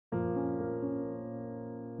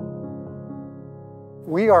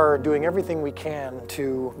We are doing everything we can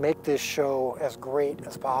to make this show as great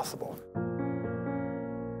as possible.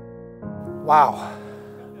 Wow.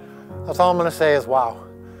 That's all I'm going to say is wow.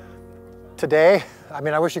 Today, I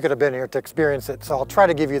mean, I wish you could have been here to experience it, so I'll try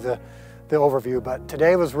to give you the overview, but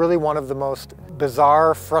today was really one of the most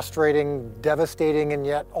bizarre, frustrating, devastating, and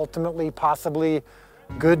yet ultimately possibly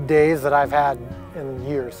good days that I've had in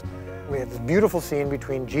years. We had this beautiful scene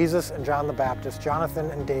between Jesus and John the Baptist, Jonathan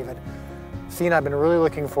and David. Scene I've been really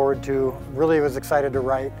looking forward to, really was excited to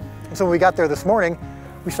write. And so when we got there this morning,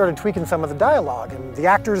 we started tweaking some of the dialogue, and the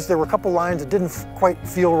actors, there were a couple lines that didn't quite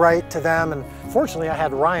feel right to them, and fortunately I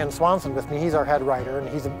had Ryan Swanson with me. He's our head writer, and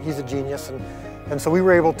he's a genius, and so we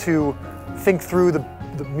were able to think through the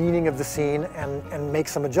meaning of the scene and make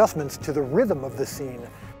some adjustments to the rhythm of the scene.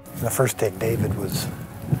 In the first take, David was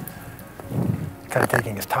kind of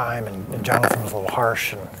taking his time, and Jonathan was a little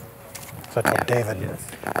harsh, and so I told David,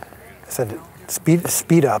 I said,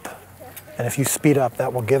 speed up. And if you speed up,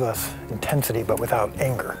 that will give us intensity, but without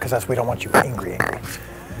anger, because we don't want you angry.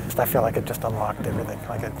 I feel like it just unlocked everything.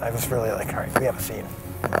 Like I was really like, all right, we have a scene.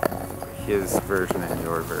 His version and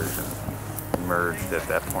your version merged at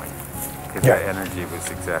that point, because Yeah. that energy was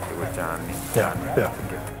exactly what John needed. Yeah.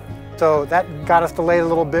 So that got us delayed a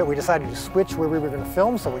little bit. We decided to switch where we were going to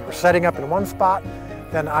film, so we were setting up in one spot.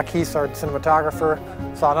 Then Akis, our cinematographer,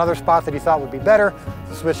 saw another spot that he thought would be better,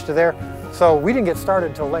 so switched to there. So we didn't get started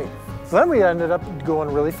until late. So then we ended up going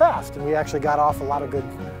really fast, and we actually got off a lot of good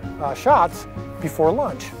shots before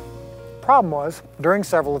lunch. Problem was, during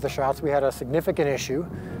several of the shots, we had a significant issue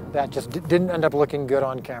that just didn't end up looking good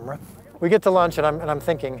on camera. We get to lunch, and I'm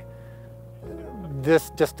thinking,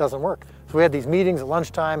 this just doesn't work. So we had these meetings at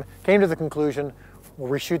lunchtime, came to the conclusion,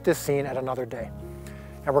 we'll reshoot this scene at another day.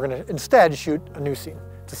 And we're going to instead shoot a new scene.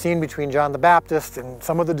 It's a scene between John the Baptist and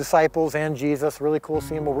some of the disciples and Jesus, really cool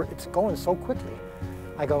scene, but it's going so quickly.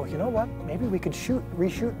 I go, you know what, maybe we could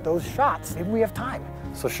reshoot those shots. Maybe we have time.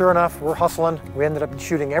 So sure enough, we're hustling. We ended up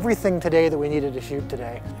shooting everything today that we needed to shoot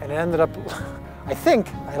today. And it ended up, I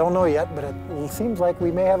don't know yet, but it seems like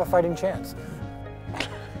we may have a fighting chance.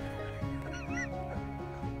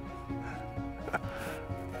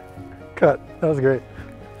 Cut, that was great.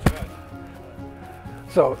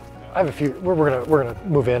 So I have a few, we're gonna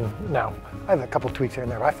move in now. I have a couple tweaks here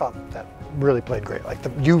and there, but I thought that really played great. Like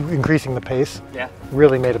you increasing the pace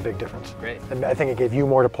really made a big difference. Great. And I think it gave you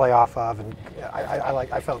more to play off of, and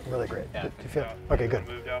I felt really great. Yeah. Did you feel? Okay, good.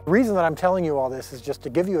 The reason that I'm telling you all this is just to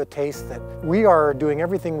give you a taste that we are doing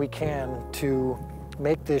everything we can to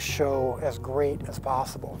make this show as great as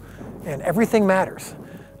possible. And everything matters.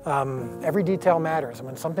 Every detail matters. And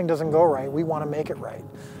when something doesn't go right, we want to make it right.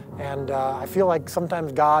 And I feel like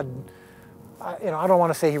sometimes God, I don't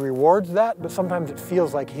want to say he rewards that, but sometimes it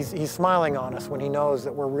feels like he's smiling on us when he knows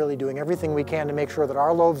that we're really doing everything we can to make sure that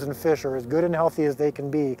our loaves and fish are as good and healthy as they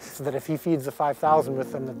can be, so that if he feeds the 5,000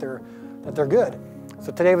 with them, that they're good.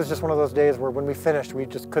 So today was just one of those days where when we finished, we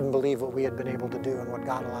just couldn't believe what we had been able to do and what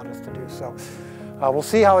God allowed us to do. So we'll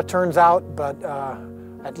see how it turns out, but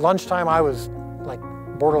at lunchtime I was like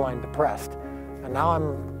borderline depressed, and now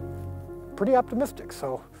I'm pretty optimistic.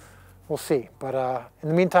 So we'll see, but in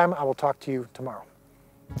the meantime, I will talk to you tomorrow.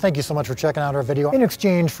 Thank you so much for checking out our video. In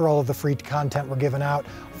exchange for all of the free content we're giving out,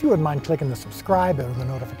 if you wouldn't mind clicking the subscribe or the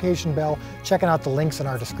notification bell, checking out the links in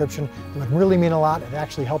our description, it would really mean a lot. It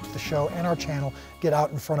actually helps the show and our channel get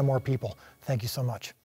out in front of more people. Thank you so much.